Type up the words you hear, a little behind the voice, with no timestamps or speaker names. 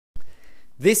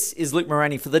This is Luke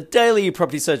Moraney for the Daily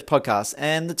Property Search Podcast,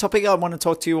 and the topic I want to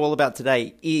talk to you all about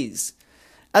today is,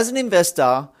 as an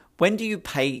investor, when do you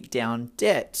pay down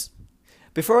debt?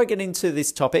 Before I get into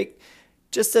this topic,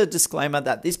 just a disclaimer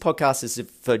that this podcast is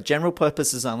for general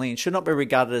purposes only and should not be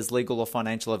regarded as legal or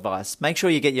financial advice. Make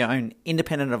sure you get your own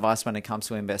independent advice when it comes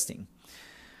to investing.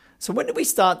 So when do we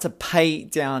start to pay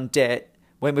down debt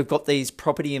when we've got these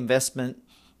property investment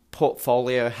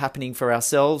portfolio happening for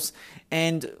ourselves,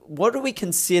 and what do we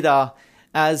consider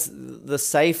as the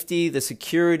safety, the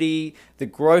security, the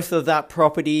growth of that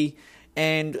property,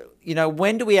 and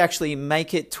when do we actually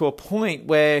make it to a point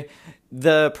where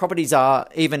the properties are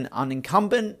even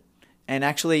unencumbered and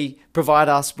actually provide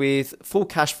us with full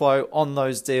cash flow on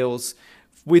those deals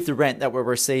with the rent that we're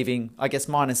receiving, I guess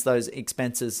minus those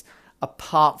expenses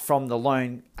apart from the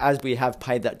loan as we have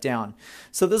paid that down.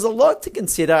 So there's a lot to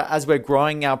consider as we're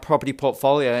growing our property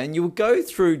portfolio, and you'll go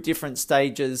through different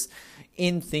stages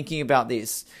in thinking about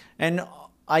this. And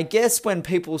I guess when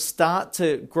people start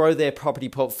to grow their property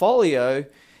portfolio,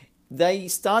 they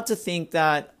start to think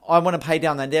that I want to pay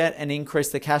down the debt and increase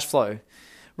the cash flow.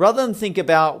 Rather than think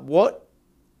about what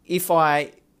if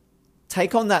I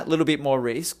take on that little bit more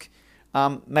risk,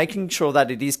 making sure that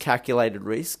it is calculated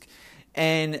risk,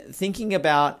 and thinking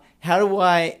about how do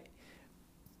I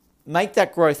make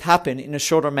that growth happen in a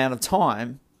shorter amount of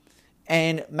time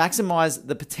and maximize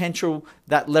the potential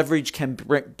that leverage can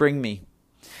bring me.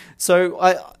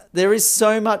 So there is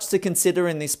so much to consider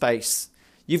in this space.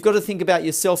 You've got to think about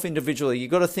yourself individually.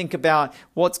 You've got to think about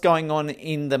what's going on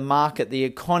in the market, the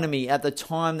economy at the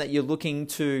time that you're looking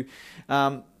to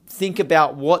think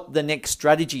about what the next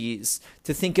strategy is,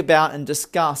 to think about and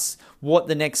discuss what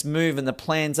the next move and the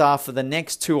plans are for the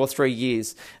next 2 or 3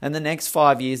 years and the next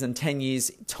 5 years and 10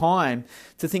 years time,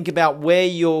 to think about where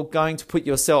you're going to put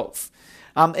yourself.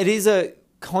 It is a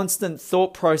constant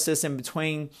thought process in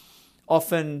between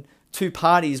often two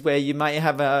parties where you may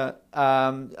have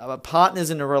partners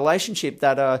in a relationship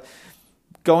that are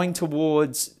going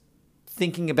towards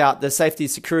thinking about the safety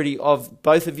and security of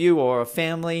both of you or a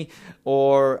family,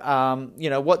 or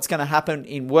what's going to happen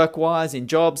in work-wise, in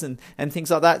jobs and things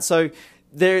like that. So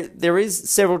there is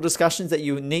several discussions that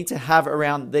you need to have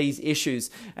around these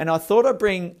issues. And I thought I'd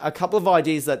bring a couple of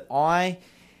ideas that I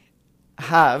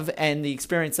have and the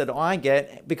experience that I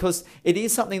get, because it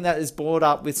is something that is brought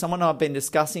up with someone I've been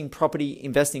discussing property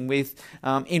investing with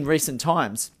in recent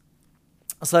times.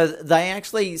 So they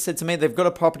actually said to me they've got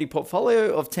a property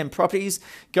portfolio of 10 properties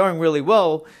going really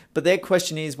well, but their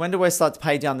question is, when do I start to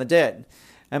pay down the debt?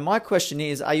 And my question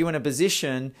is, are you in a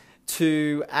position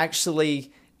to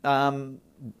actually build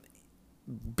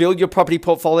your property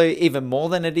portfolio even more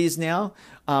than it is now?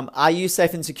 Are you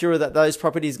safe and secure that those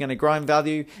properties are going to grow in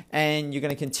value and you're going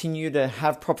to continue to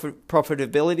have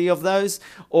profitability of those?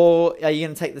 Or are you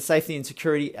going to take the safety and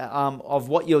security of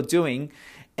what you're doing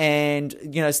and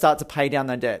start to pay down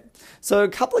that debt? So a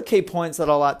couple of key points that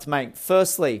I like to make.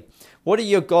 Firstly, what are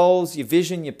your goals, your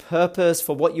vision, your purpose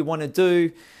for what you want to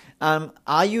do?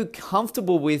 Are you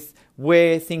comfortable with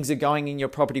where things are going in your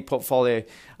property portfolio?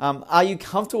 Are you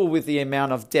comfortable with the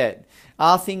amount of debt?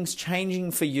 Are things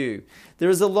changing for you? There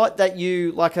is a lot that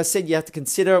like I said, you have to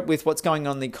consider with what's going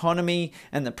on in the economy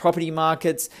and the property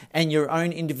markets and your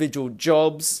own individual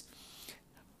jobs.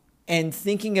 And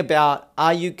thinking about,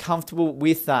 are you comfortable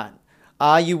with that?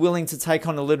 Are you willing to take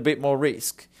on a little bit more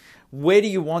risk? Where do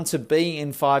you want to be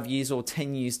in 5 years or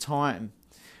 10 years' time?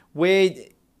 Where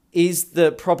is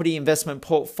the property investment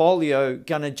portfolio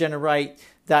going to generate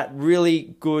that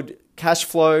really good cash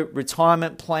flow,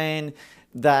 retirement plan,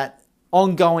 that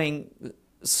ongoing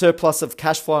surplus of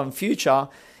cash flow in future?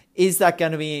 Is that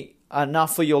going to be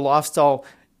enough for your lifestyle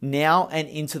now and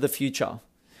into the future?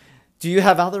 Do you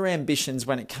have other ambitions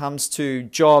when it comes to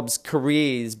jobs,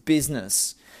 careers,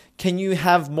 business? Can you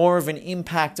have more of an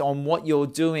impact on what you're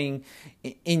doing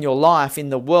in your life, in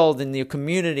the world, in your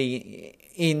community,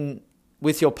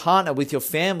 with your partner, with your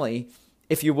family,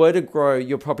 if you were to grow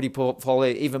your property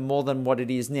portfolio even more than what it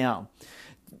is now?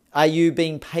 Are you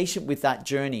being patient with that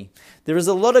journey? There is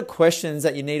a lot of questions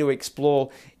that you need to explore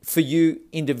for you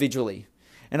individually.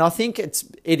 And I think it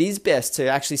is best to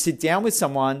actually sit down with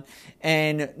someone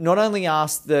and not only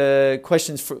ask the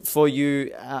questions for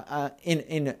you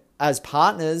as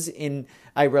partners in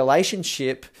a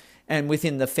relationship and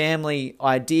within the family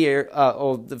idea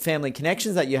or the family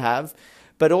connections that you have,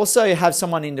 but also have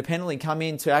someone independently come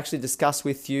in to actually discuss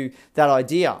with you that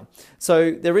idea.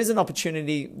 So there is an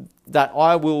opportunity that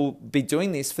I will be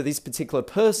doing this for this particular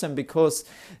person because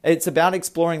it's about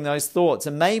exploring those thoughts.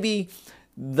 And maybe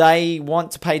they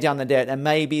want to pay down the debt, and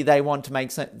maybe they want to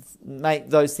make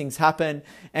those things happen,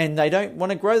 and they don't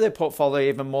want to grow their portfolio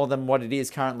even more than what it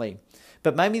is currently.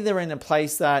 But maybe they're in a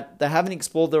place that they haven't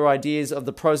explored their ideas of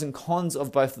the pros and cons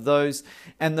of both of those,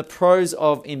 and the pros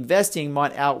of investing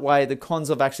might outweigh the cons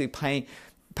of actually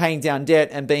paying down debt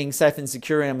and being safe and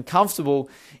secure and comfortable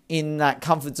in that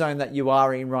comfort zone that you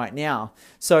are in right now.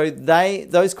 So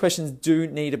those questions do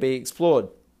need to be explored.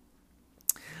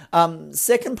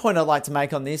 Second point I'd like to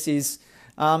make on this is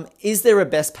there a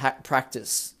best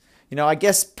practice? I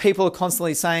guess people are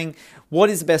constantly saying, what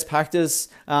is the best practice?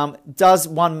 Does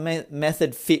one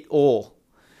method fit all?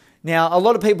 Now, a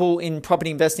lot of people in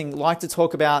property investing like to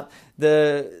talk about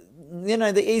the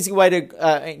easy way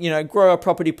to, grow a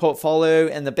property portfolio,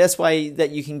 and the best way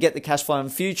that you can get the cash flow in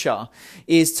the future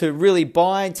is to really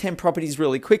buy 10 properties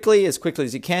really quickly, as quickly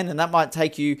as you can. And that might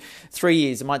take you 3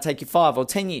 years. It might take you 5 or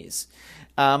 10 years.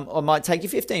 Or it might take you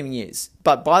 15 years.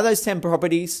 But buy those 10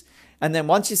 properties, and then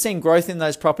once you're seeing growth in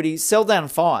those properties, sell down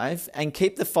 5 and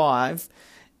keep the 5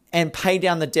 and pay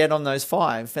down the debt on those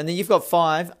 5. And then you've got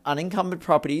 5 unencumbered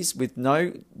properties with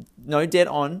no debt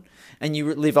on, and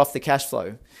you live off the cash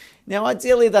flow. Now,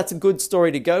 ideally, that's a good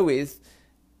story to go with,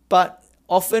 but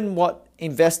often what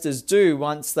investors do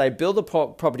once they build a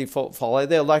property portfolio,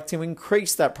 they like to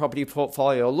increase that property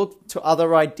portfolio, look to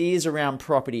other ideas around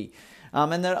property.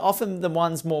 And they're often the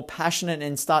ones more passionate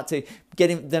and start to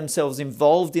get themselves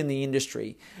involved in the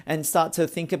industry and start to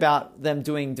think about them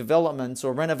doing developments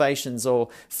or renovations or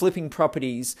flipping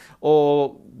properties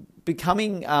or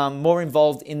becoming more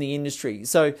involved in the industry.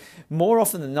 So more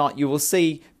often than not, you will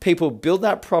see people build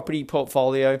that property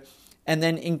portfolio and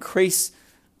then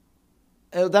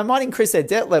they might increase their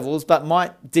debt levels, but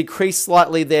might decrease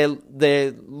slightly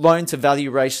their loan to value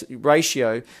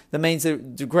ratio. That means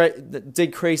that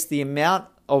decrease the amount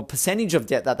or percentage of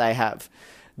debt that they have.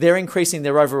 They're increasing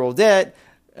their overall debt,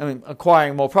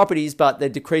 acquiring more properties, but they're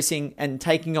decreasing and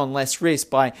taking on less risk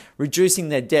by reducing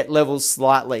their debt levels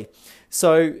slightly.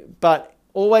 So, but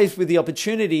always with the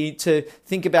opportunity to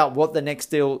think about what the next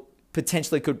deal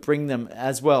potentially could bring them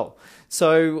as well.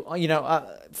 So,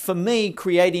 for me,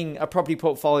 creating a property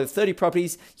portfolio of 30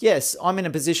 properties, yes, I'm in a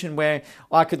position where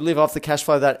I could live off the cash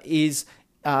flow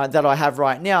that I have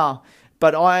right now.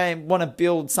 But I want to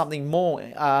build something more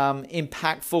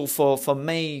impactful for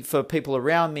me, for people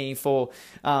around me, for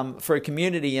a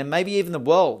community, and maybe even the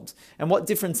world, and what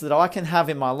difference that I can have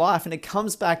in my life. And it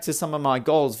comes back to some of my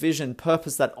goals, vision,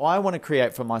 purpose that I want to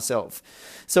create for myself.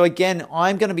 So again,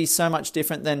 I'm going to be so much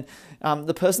different than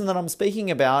the person that I'm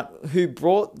speaking about who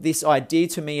brought this idea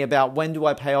to me about when do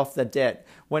I pay off the debt?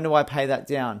 When do I pay that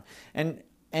down? And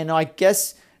I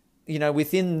guess,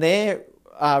 within their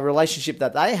relationship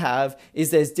that they have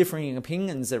is there's differing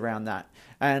opinions around that.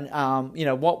 And,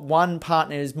 what one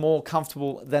partner is more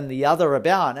comfortable than the other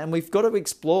about. And we've got to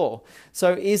explore.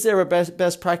 So is there a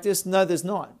best practice? No, there's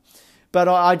not. But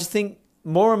I just think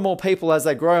more and more people as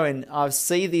they grow, and I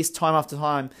see this time after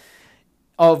time,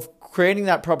 of creating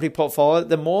that property portfolio,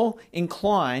 the more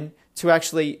inclined to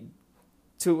actually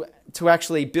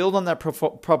build on that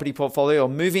property portfolio or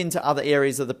move into other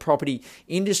areas of the property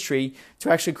industry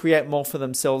to actually create more for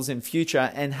themselves in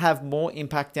future and have more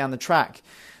impact down the track.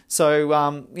 So,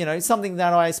 something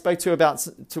that I spoke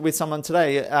with someone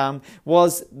today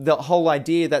was the whole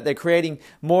idea that they're creating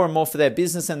more and more for their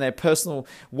business and their personal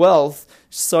wealth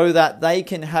so that they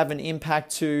can have an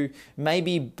impact to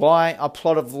maybe buy a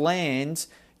plot of land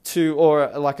or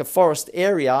like a forest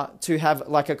area to have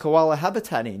like a koala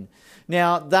habitat in.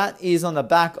 Now, that is on the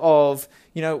back of,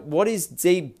 what is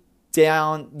deep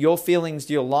down your feelings,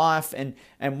 your life, and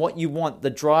what you want the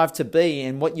drive to be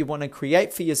and what you want to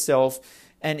create for yourself.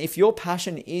 And if your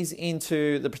passion is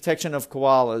into the protection of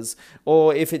koalas,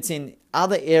 or if it's in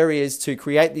other areas to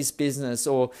create this business,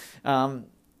 or, find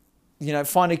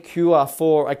a cure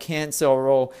for a cancer,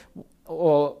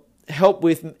 or help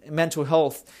with mental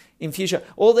health in future,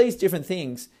 all these different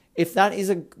things, if that is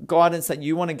a guidance that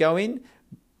you want to go in,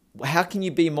 how can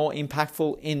you be more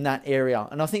impactful in that area?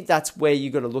 And I think that's where you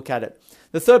got to look at it.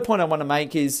 The third point I want to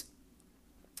make is,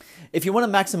 if you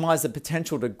want to maximize the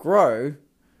potential to grow,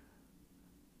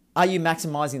 are you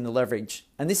maximizing the leverage?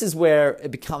 And this is where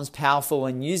it becomes powerful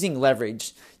and using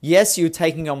leverage. Yes, you're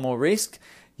taking on more risk.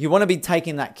 You want to be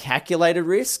taking that calculated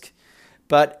risk.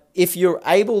 But if you're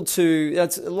able to,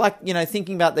 it's like,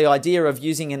 thinking about the idea of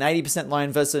using an 80%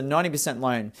 loan versus a 90%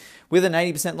 loan. With an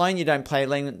 80% loan, you don't pay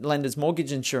lender's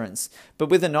mortgage insurance. But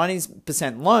with a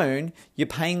 90% loan, you're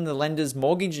paying the lender's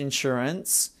mortgage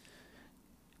insurance,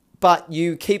 but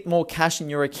you keep more cash in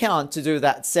your account to do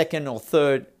that second and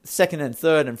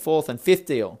third and fourth and fifth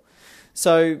deal.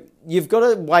 So you've got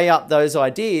to weigh up those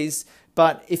ideas,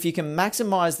 but if you can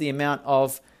maximize the amount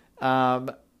of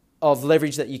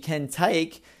leverage that you can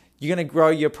take, you're going to grow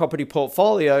your property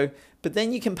portfolio, but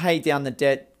then you can pay down the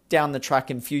debt down the track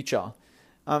in future.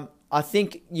 I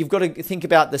think you've got to think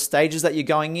about the stages that you're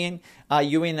going in. Are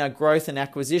you in a growth and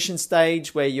acquisition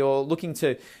stage where you're looking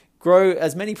to grow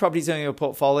as many properties in your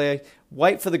portfolio,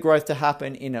 wait for the growth to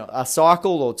happen in a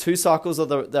cycle or 2 cycles of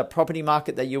the property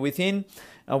market that you're within,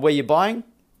 where you're buying,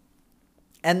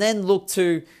 and then look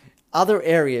to other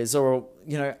areas, or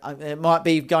it might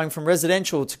be going from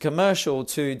residential to commercial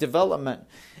to development,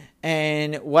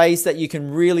 and ways that you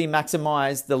can really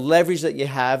maximize the leverage that you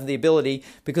have, the ability,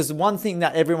 because the one thing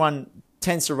that everyone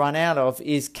tends to run out of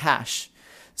is cash.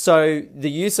 So the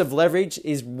use of leverage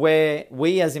is where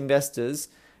we as investors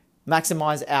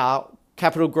maximize our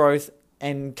capital growth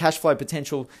and cash flow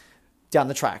potential down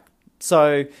the track.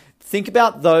 So think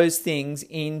about those things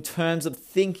in terms of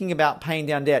thinking about paying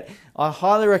down debt. I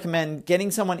highly recommend getting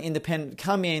someone independent to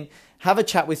come in, have a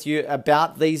chat with you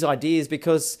about these ideas,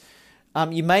 because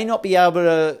you may not be able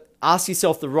to ask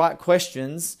yourself the right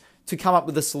questions to come up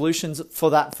with the solutions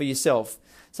for that for yourself.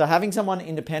 So having someone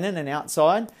independent and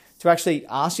outside to actually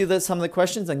ask you some of the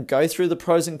questions and go through the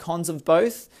pros and cons of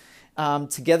both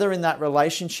together in that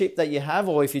relationship that you have,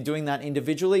 or if you're doing that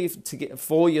individually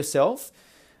for yourself,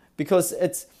 because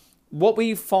it's what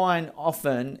we find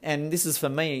often, and this is for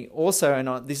me also,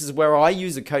 and this is where I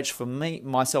use a coach for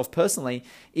myself personally,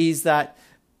 is that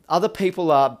other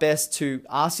people are best to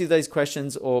ask you those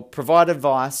questions or provide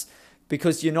advice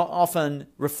because you're not often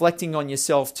reflecting on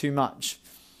yourself too much.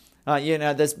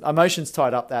 There's emotions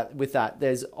tied up with that.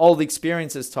 There's old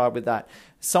experiences tied with that.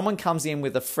 Someone comes in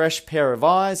with a fresh pair of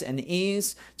eyes and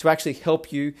ears to actually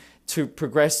help you to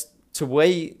progress to where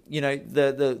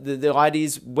the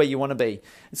ideas where you want to be.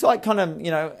 It's like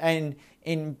and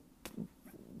in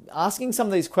asking some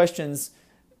of these questions,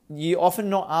 you're often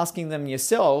not asking them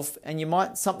yourself,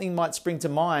 and something might spring to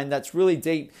mind that's really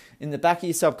deep in the back of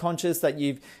your subconscious that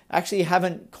you actually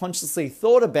haven't consciously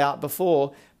thought about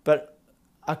before, but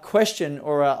a question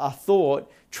or a thought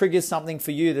triggers something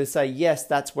for you to say, yes,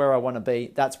 that's where I want to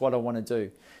be. That's what I want to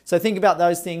do. So think about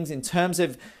those things in terms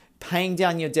of paying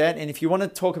down your debt. And if you want to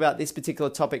talk about this particular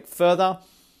topic further,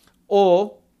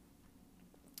 or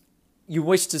you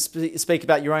wish to speak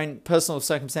about your own personal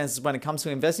circumstances when it comes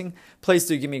to investing, please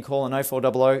do give me a call on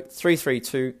 0400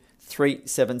 332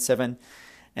 377.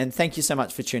 And thank you so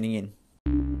much for tuning in.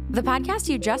 The podcast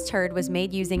you just heard was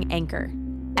made using Anchor.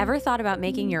 Ever thought about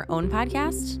making your own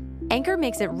podcast? Anchor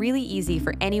makes it really easy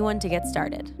for anyone to get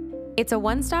started. It's a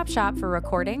one-stop shop for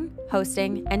recording,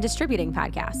 hosting, and distributing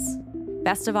podcasts.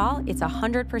 Best of all, it's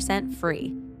 100%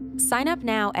 free. Sign up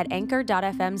now at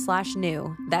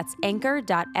anchor.fm/new. That's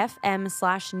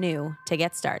anchor.fm/new to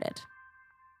get started.